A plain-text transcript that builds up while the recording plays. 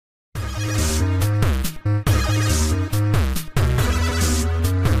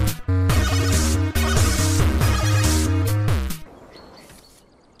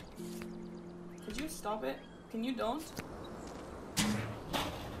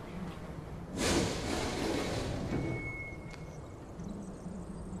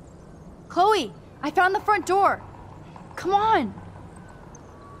Chloe, I found the front door. Come on.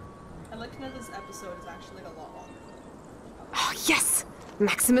 I'd like to know this episode is actually like a lot longer. Oh, yes!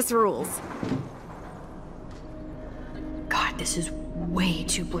 Maximus rules. God, this is way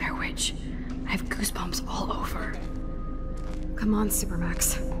too Blair Witch. I have goosebumps all over. Come on,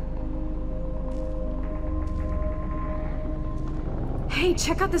 Supermax. Hey,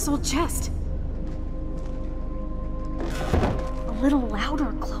 check out this old chest. A little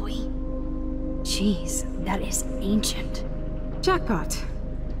louder, Chloe. Jeez, that is ancient. Jackpot.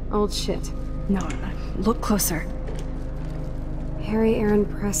 Old shit. No, look closer. Harry Aaron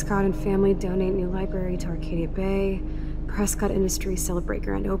Prescott and family donate new library to Arcadia Bay. Prescott Industries celebrate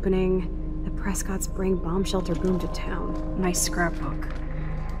grand opening. The Prescotts bring bomb shelter boom to town. Nice scrapbook.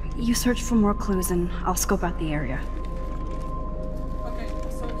 You search for more clues and I'll scope out the area. Okay,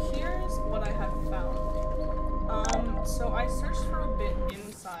 so here's what I have found. So I searched for a bit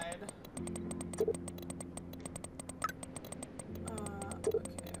inside.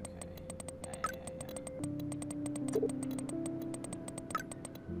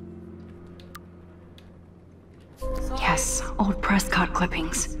 Yes, old Prescott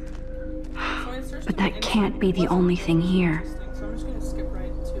clippings. But that can't be the only thing here. So I'm just gonna skip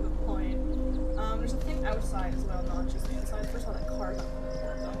right to the point. There's a thing outside as well, not just the inside. First of all, that car got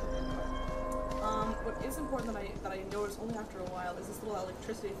what is important that I noticed only after a while is this little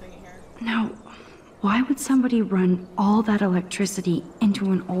electricity thing in here. Now, why would somebody run all that electricity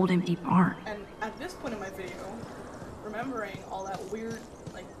into an old empty barn? And at this point in my video, remembering all that weird,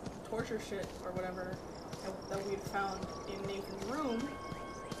 like, torture shit or whatever that we had found in Nathan's room,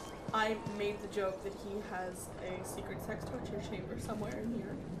 I made the joke that he has a secret sex torture chamber somewhere in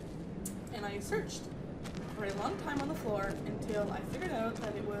here. And I searched for a long time on the floor until I figured out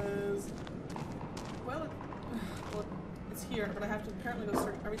that it was, well, it's here, but I have to apparently go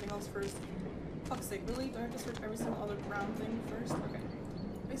search everything else first. Fuck's sake, really? Do I have to search every single other ground thing first? Okay.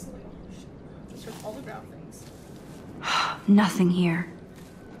 Basically, oh shit. I have to search all the ground things. Nothing here.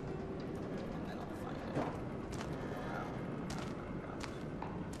 And then I'll find it.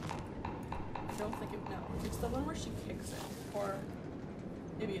 I don't think it, no. It's the one where she kicks it. Or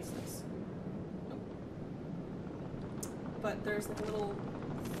maybe it's this. Nope. But there's like a little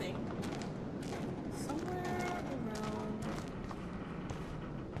thing somewhere around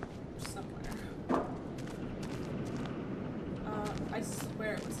somewhere. I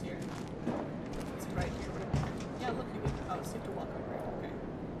swear it was here. It's right here. Yeah, look, you can, oh, so you have to walk over it. Okay.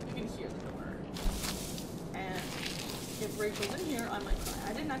 You can hear the door. And if Rachel's in here, I might cry.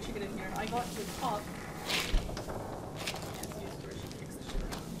 I didn't actually get in here. I got to the top. And see where she kicks the shit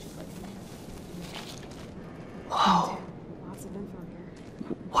around. She's like, Whoa. Lots of info here.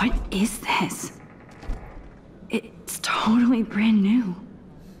 What is this? It's totally brand new.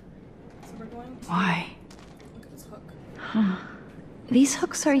 so we're going to Why? look at this hook. Huh. These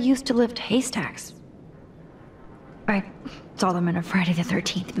hooks are used to lift haystacks. I saw them in a Friday the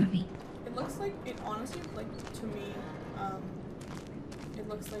 13th movie. It looks like, it honestly, like, to me, it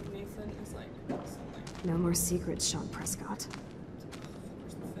looks like Nathan is like, something. No more secrets, Sean Prescott.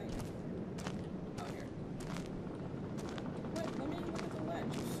 Where's the thing? Oh, here. Wait, let me look at the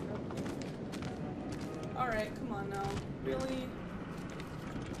ledge. Alright, come on now. Really?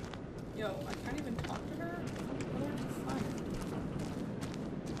 Yo, I can't even talk to her? Where did you find her?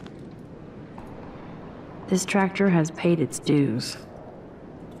 This tractor has paid its dues.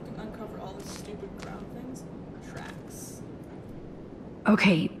 You can uncover all the stupid ground things. Tracks.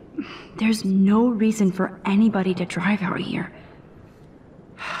 Okay, there's no reason for anybody to drive out here.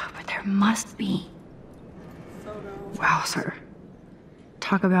 But there must be. Photo. Wow, sir.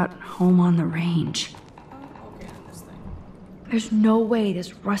 Talk about home on the range. Oh, okay, and this thing. There's no way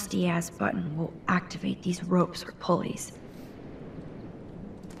this rusty-ass button will activate these ropes or pulleys.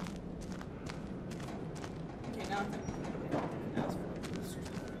 Okay, now I'm thinking. Ask for this shit.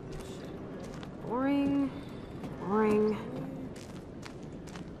 Boring. Boring.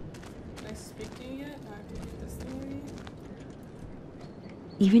 Can I speak to you yet? No, I have to do this thing.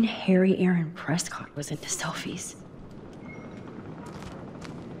 Even Harry Aaron Prescott was into selfies.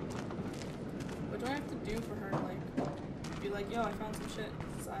 What do I have to do for her? Like, be like, yo, I found some shit.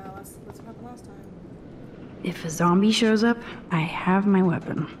 That's what happened last time. If a zombie shows up, I have my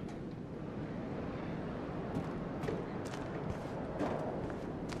weapon.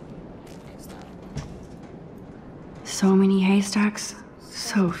 Haystack. So many haystacks,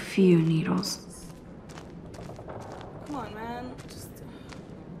 so few needles. Come on, man. Just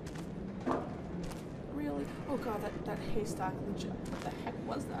really? Oh god, that haystack legit. What the heck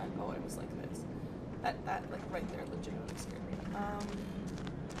was that? Oh, it was like this. That like right there legitimately scared me.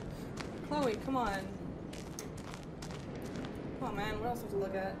 Chloe, come on. Come on, man. What else do we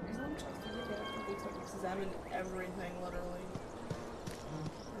have to look at? There's not much else to look at. I think so. Examine everything, literally.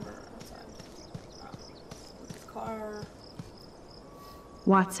 Remember, outside. This car.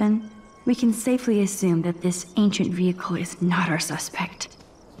 Watson, we can safely assume that this ancient vehicle is not our suspect.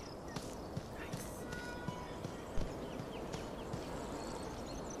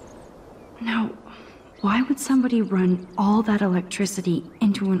 Now, why would somebody run all that electricity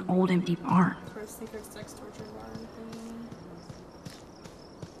into an old empty barn? For a secret sex torture barn thing.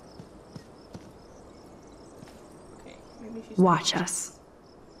 Okay, maybe she's Watch us.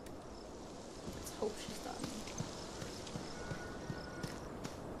 Let's hope she's done.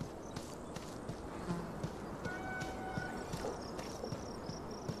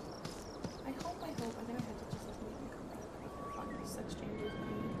 I hope. I think I had to just make me come back. Find these sex chambers.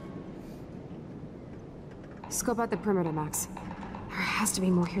 Scope out the perimeter, Max. There has to be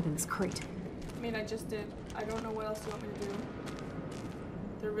more here than this crate. I mean, I just did. I don't know what else you want me to do.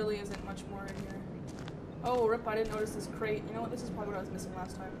 There really isn't much more in here. Oh, rip, I didn't notice this crate. You know what? This is probably what I was missing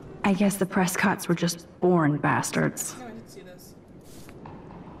last time. I guess the Prescotts were just born bastards. No, I didn't see this.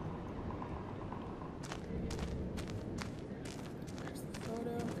 There's the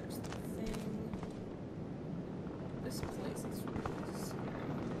photo. There's the thing. This place is really scary.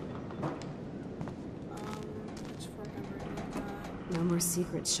 Which for memory like that. No more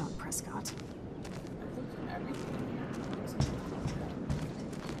secrets, Sean Prescott. I've looked at everything in here. There's just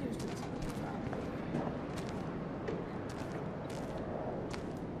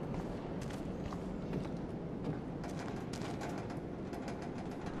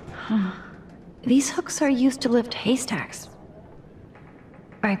These hooks are used to lift haystacks.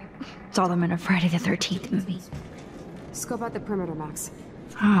 I saw them in a Friday the 13th movie. Scope out the perimeter, Max.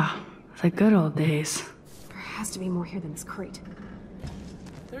 Ah, the good old days. There has to be more here than this crate.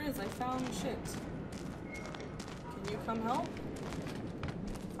 There is. I found shit. Can you come help?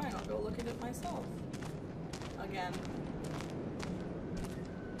 Fine, I'll go look at it myself. Again.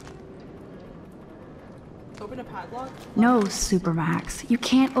 Open a padlock? No, Supermax. You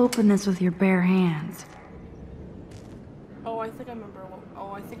can't open this with your bare hands. Oh, I think I remember what.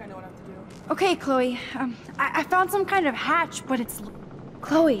 Oh, I think I know what I have to do. Okay, Chloe. I found some kind of hatch, but it's...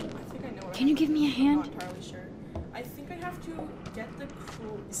 Chloe, I think I know what can you give me a I'm hand? not entirely sure. I think I have to get the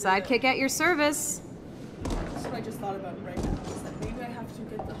crew. Sidekick at your service. That's what I just thought about right now. Is that maybe I have to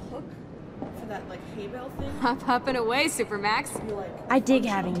get the hook for that, like, hay bale thing? Hop up and away, Supermax. Be, like, I dig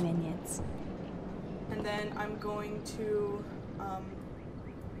functional. having minions. And then I'm going to,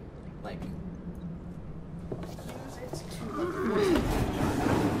 like, use it to, like, force the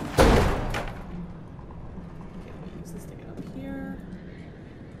okay, let me use this to get up here.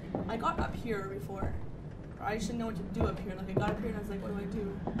 I got up here before. I just didn't know what to do up here. Like, I got up here and I was like, what do I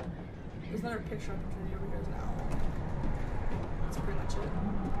do? There's another picture opportunity over here now. That's pretty much it.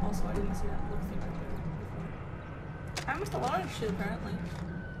 Also, I didn't see that look thing right there before. I missed a lot of shit, apparently.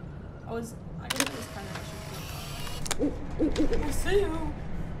 I guess it was kind of a shit. I see you!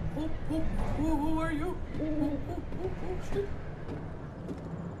 Who are you? Shit.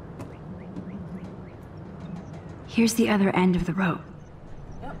 Here's the other end of the rope.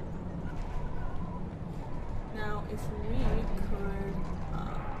 Yep. Now, if we could,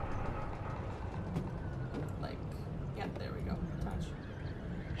 like, yeah, there we go. Attach.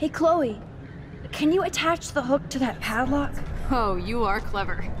 Hey, Chloe. Can you attach the hook to that padlock? Oh, you are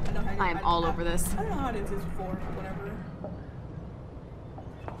clever. I know how to- I am all over this. I don't know how to do this before, whatever.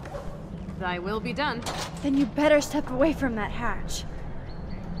 Thy will be done. Then you better step away from that hatch.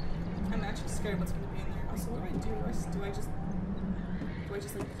 I'm actually scared what's gonna be in there. Also, what do? Do I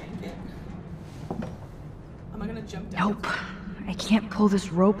just like yank it? Am I gonna jump down? Nope. I can't pull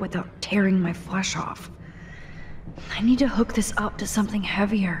this rope without tearing my flesh off. I need to hook this up to something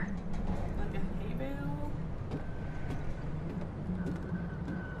heavier. Like a hay bale?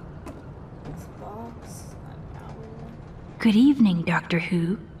 This box, that owl. Good evening, Doctor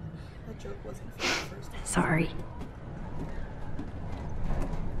Who. That joke wasn't for the first time. Sorry.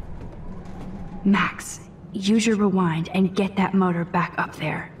 Max, use your rewind and get that motor back up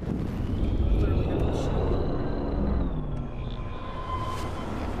there. Literally have to shoot.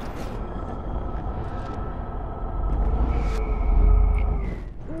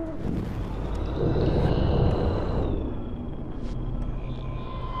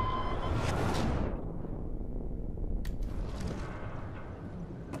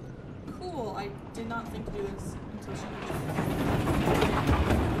 Cool, I did not think to do this until she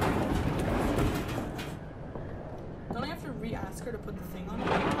Don't I have to re-ask her to put the thing on it?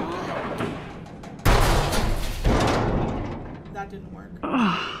 that didn't work.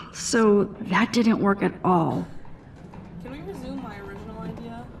 Ugh, so that didn't work at all. Can we resume my original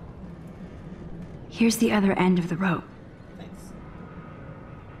idea? Here's the other end of the rope. Thanks.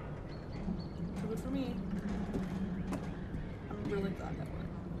 Too good for me. I'm really glad that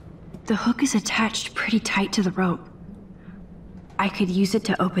worked. The hook is attached pretty tight to the rope. I could use it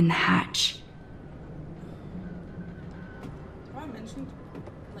to open the hatch. Have I mentioned,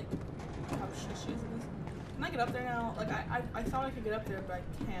 like, how shishy is this? Can I get up there now? Like, I thought I could get up there, but I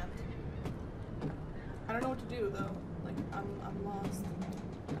can't. I don't know what to do, though. Like, I'm lost.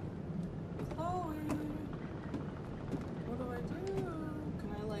 Chloe! What do I do? Can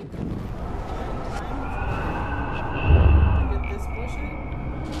I, like, find time? Get this bullshit?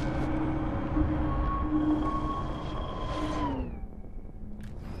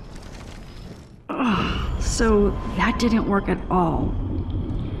 Ugh, so that didn't work at all.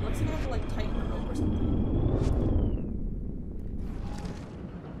 What's it gonna have to, like, tighten the rope or something?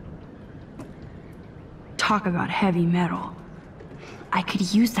 Talk about heavy metal. I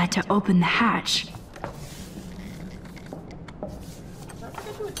could use that to open the hatch. Did I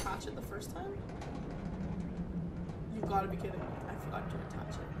forget to attach it the first time? You've gotta be kidding me. I forgot to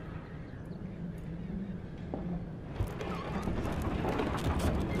attach it.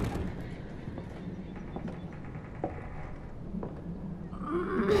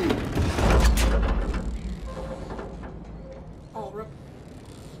 Oh, rip.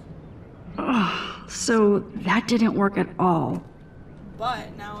 Ugh, so that didn't work at all.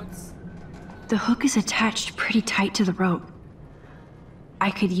 But now it's... The hook is attached pretty tight to the rope. I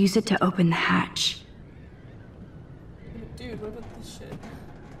could use it to open the hatch. Dude, what about this shit?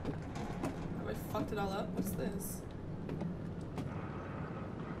 Have I fucked it all up? What's this?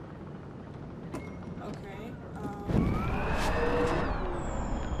 Okay,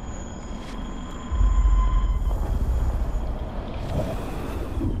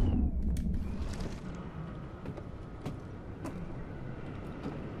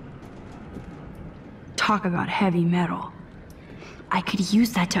 Talk about heavy metal. I could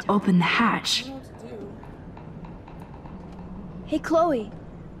use that to open the hatch. I don't know what to do. Hey, Chloe.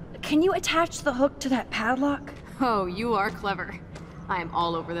 Can you attach the hook to that padlock? Oh, you are clever. I am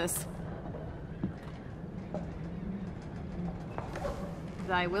all over this.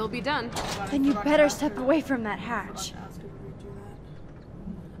 Thy will be done. God, I Then you forgot to better ask step her- away from that I forgot hatch. to ask her to redo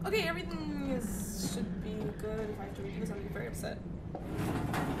that. Okay, everything should be good. If I have to redo this, I'm gonna be very upset.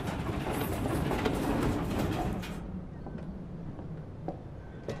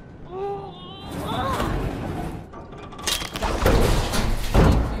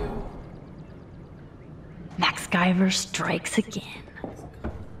 Thank you. MacGyver strikes again.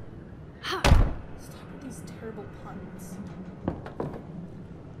 Stop with these terrible puns.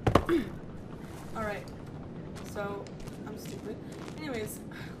 Alright. So, I'm stupid. Anyways,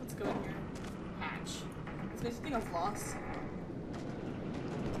 let's go in here. Hatch. This makes me think I was lost.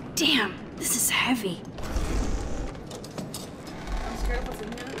 Damn, this is heavy. I'm scared of what's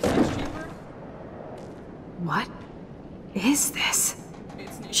in here. Sex chamber? What is this?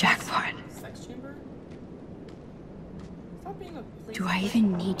 It's Nathan's Jackpot. sex chamber? Stop being a place. Do I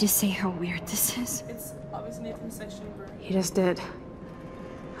even need to say how weird this is? It's obviously Nathan's sex chamber. He just did.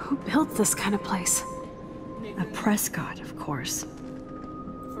 Who built this kind of place? A Nathan Prescott, of course.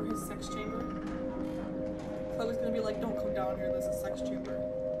 for his sex chamber. Chloe's gonna be like, don't come down here, there's a sex chamber.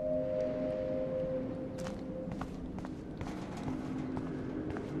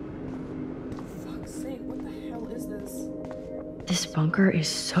 For fuck's sake, what the hell is this? This bunker is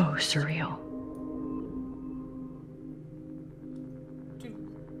so surreal. Dude.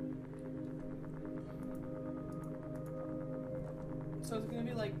 So it's gonna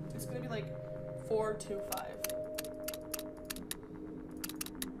be like 425.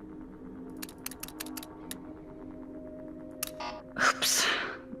 Oops,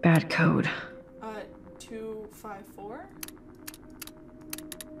 bad code. 254.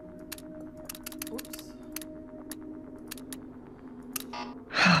 Oops.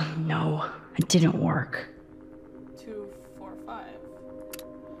 Oh no, it didn't work. 245.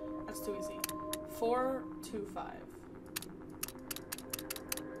 That's too easy. 425.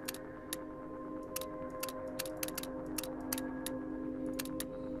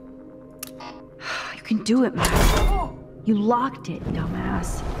 You can do it, Max. Oh! You locked it,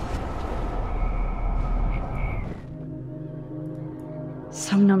 dumbass.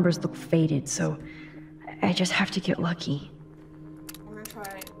 Some numbers look faded, so I just have to get lucky. We're gonna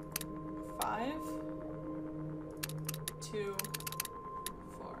try 5, 2,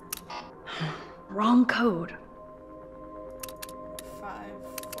 4. Wrong code. 5,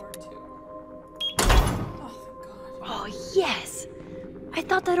 4, 2. Oh, thank God. Oh, yes! I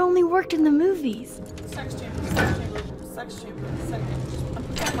thought that only worked in the movies. Sex chamber, sex chamber, sex chamber, sex chamber. I'm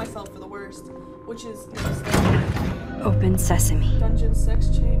preparing myself for the worst, which is Open sesame. dungeon sex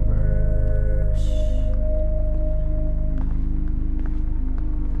chamber.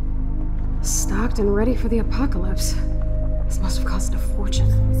 Stocked and ready for the apocalypse. This must have cost a fortune.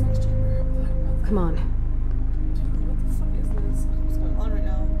 Sex chamber. Come on. Dude, what the fuck is this? What's going on right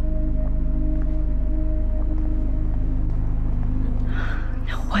now?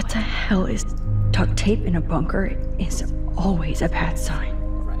 Now what the hell is duct tape in a bunker is always a bad sign.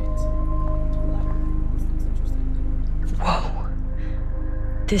 Right. Ladder. This looks interesting. Whoa.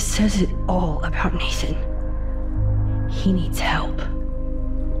 This says it all about Nathan. He needs help.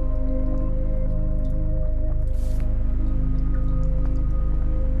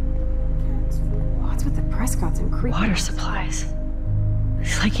 What's with the Prescotts and creepy? Water supplies.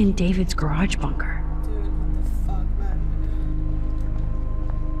 It's like in David's garage bunker. Dude, what the fuck, man?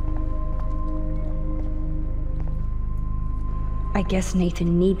 I guess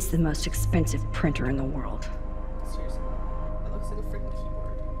Nathan needs the most expensive printer in the world. Seriously, that looks like a freaking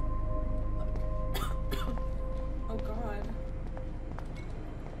keyboard. Like, oh god.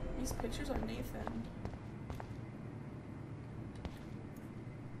 These pictures are Nathan.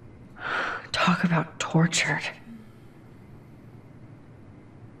 Talk about tortured.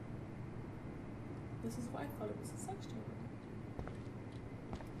 This is why I thought it was a sex chamber.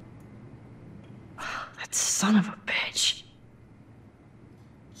 That son of a bitch.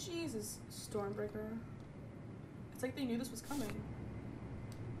 Jesus, Stormbreaker. It's like they knew this was coming.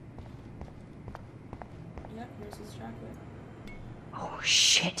 Yep, here's his jacket. Oh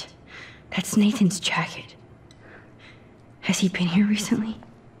shit. That's Nathan's jacket. Has he been here recently?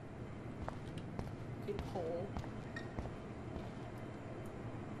 A pole.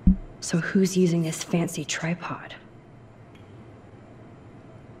 So who's using this fancy tripod?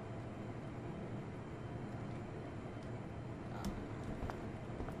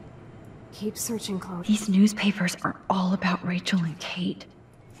 Keep searching, Chloe. These newspapers are all about Rachel and Kate.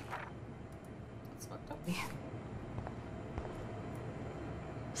 It's fucked up.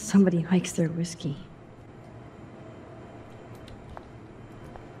 Somebody likes their whiskey.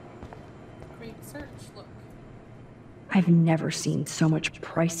 Great search, look. I've never seen so much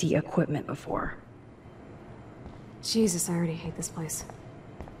pricey equipment before. Jesus, I already hate this place.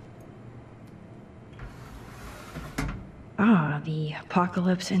 Ah, the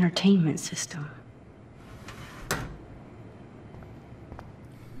Apocalypse Entertainment System.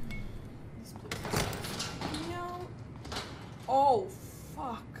 These places. No. Oh,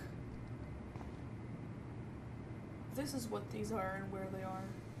 fuck. This is what these are and where they are.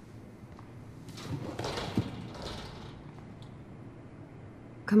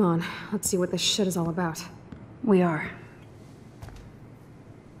 Come on, let's see what this shit is all about. We are.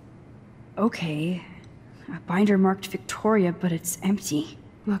 Okay. A binder marked Victoria, but it's empty.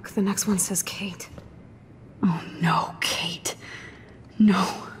 Look, the next one says Kate. Oh no, Kate. No.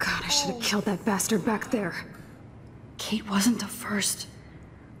 God, I should have killed that bastard back there. Kate wasn't the first.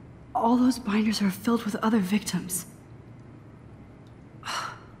 All those binders are filled with other victims.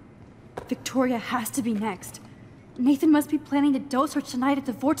 Victoria has to be next. Nathan must be planning to dose her tonight at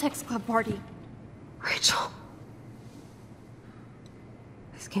the Vortex Club party. Rachel.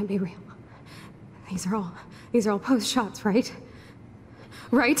 This can't be real. These are all post shots, right?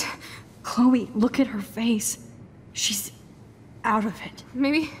 Right? Chloe, look at her face. She's out of it.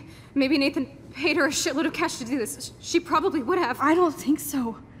 Maybe Nathan paid her a shitload of cash to do this. She probably would have. I don't think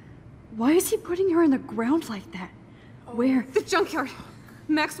so. Why is he putting her in the ground like that? Where? The junkyard.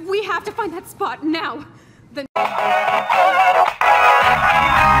 Max, we have to find that spot now. The